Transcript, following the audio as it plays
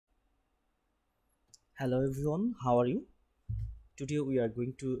Hello everyone, how are you? Today we are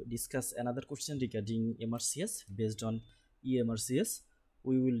going to discuss another question regarding MRCS based on eMRCS.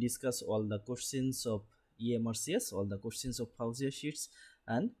 We will discuss all the questions of eMRCS, all the questions of Fawzia sheets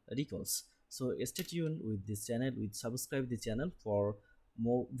and recalls. So stay tuned with this channel, subscribe the channel for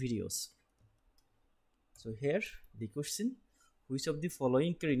more videos. So here the question, which of the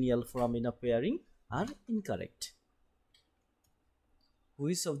following cranial foramina pairing are incorrect?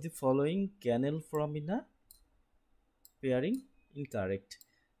 Which of the following canal foramina pairing incorrect?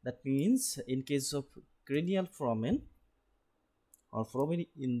 That means in case of cranial foramen or foramen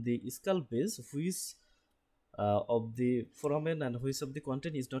in the skull base, which of the foramen and which of the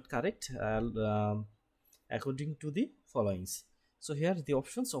content is not correct according to the followings. So here the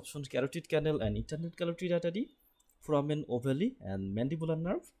options: carotid canal and internal carotid artery, foramen ovale and mandibular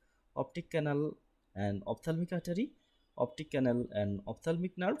nerve, optic canal and ophthalmic artery, optic canal and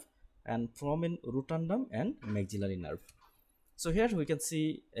ophthalmic nerve, and foramen rotundum and maxillary nerve. So here we can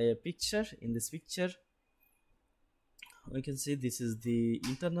see a picture. In this picture we can see this is the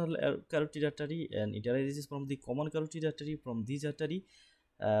internal carotid artery, and it arises from the common carotid artery. From this artery,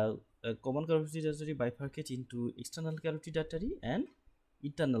 common carotid artery bifurcate into external carotid artery and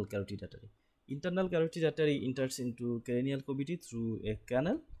internal carotid artery. Internal carotid artery enters into cranial cavity through a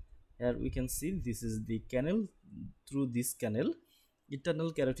canal. Here we can see this is the canal. Through this canal,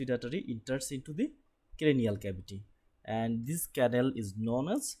 internal carotid artery enters into the cranial cavity, and this canal is known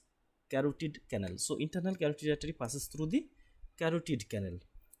as carotid canal. So internal carotid artery passes through the carotid canal.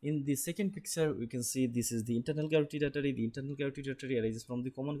 In the second picture we can see this is the internal carotid artery. The internal carotid artery arises from the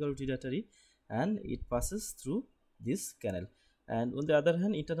common carotid artery and it passes through this canal. And on the other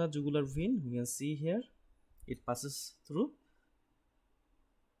hand, internal jugular vein, we can see here it passes through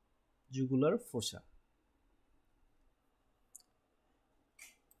jugular fossa.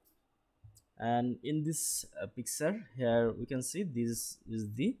 And in this picture here we can see this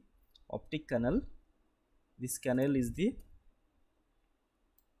is the optic canal. This canal is the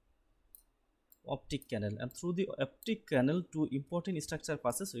optic canal, and through the optic canal two important structure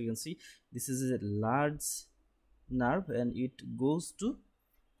passes. So you can see this is a large nerve and it goes to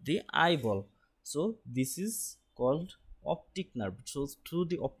the eyeball. So this is called optic nerve. So through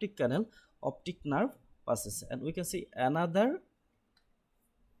the optic canal optic nerve passes, and we can see another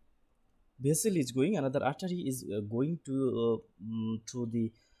vessel is going, another artery is going to through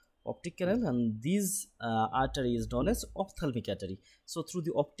the optic canal, and this artery is known as ophthalmic artery. So through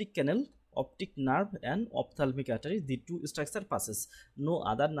the optic canal, optic nerve and ophthalmic artery, the two structure passes. No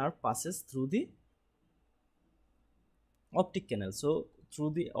other nerve passes through the optic canal. So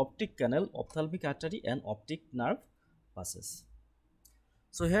through the optic canal, ophthalmic artery and optic nerve passes.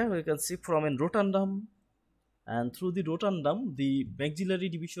 So here we can see foramen rotundum, and through the rotundum the maxillary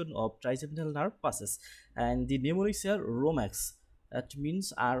division of trigeminal nerve passes, and the mnemonics here ROMAX. That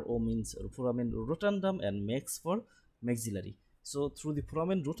means RO means foramen rotundum and max for maxillary. So through the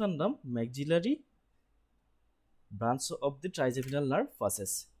foramen rotundum, maxillary branch of the trigeminal nerve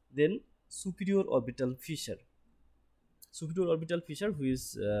passes. Then superior orbital fissure. Superior orbital fissure,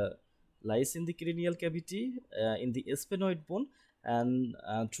 which lies in the cranial cavity in the sphenoid bone, and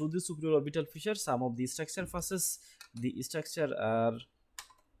through the superior orbital fissure some of the structure passes. The structure are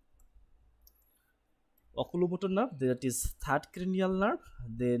oculomotor nerve, that is third cranial nerve,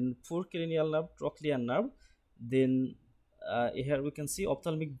 then fourth cranial nerve, trochlear nerve, then here we can see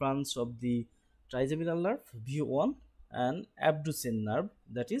ophthalmic branch of the trigeminal nerve V1, and abducens nerve,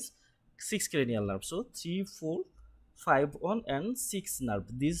 that is 6 cranial nerve. So 3, 4, 5, 1 and 6 nerve.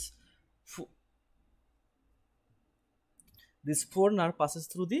 These 4 nerve passes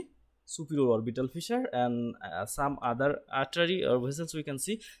through the superior orbital fissure, and some other artery or vessels we can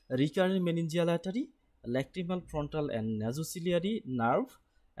see: recurrent meningeal artery, lacrimal frontal and nasociliary nerve,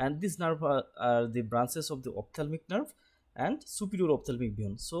 and these nerve are the branches of the ophthalmic nerve and superior ophthalmic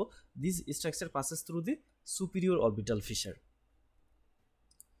bone. So this structure passes through the superior orbital fissure.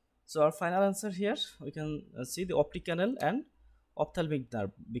 So our final answer here we can see the optic canal and ophthalmic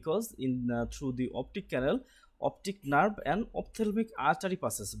nerve, because in through the optic canal optic nerve and ophthalmic artery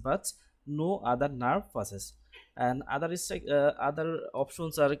passes, but no other nerve passes. And other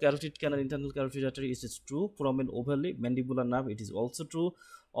options are carotid canal, internal carotid artery, it is true. Foramen ovale, mandibular nerve, it is also true.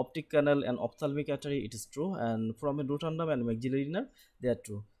 Optic canal and ophthalmic artery, it is true. And foramen rotundum and maxillary nerve, they are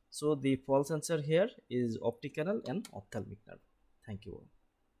true. So the false answer here is optic canal and ophthalmic nerve. Thank you all.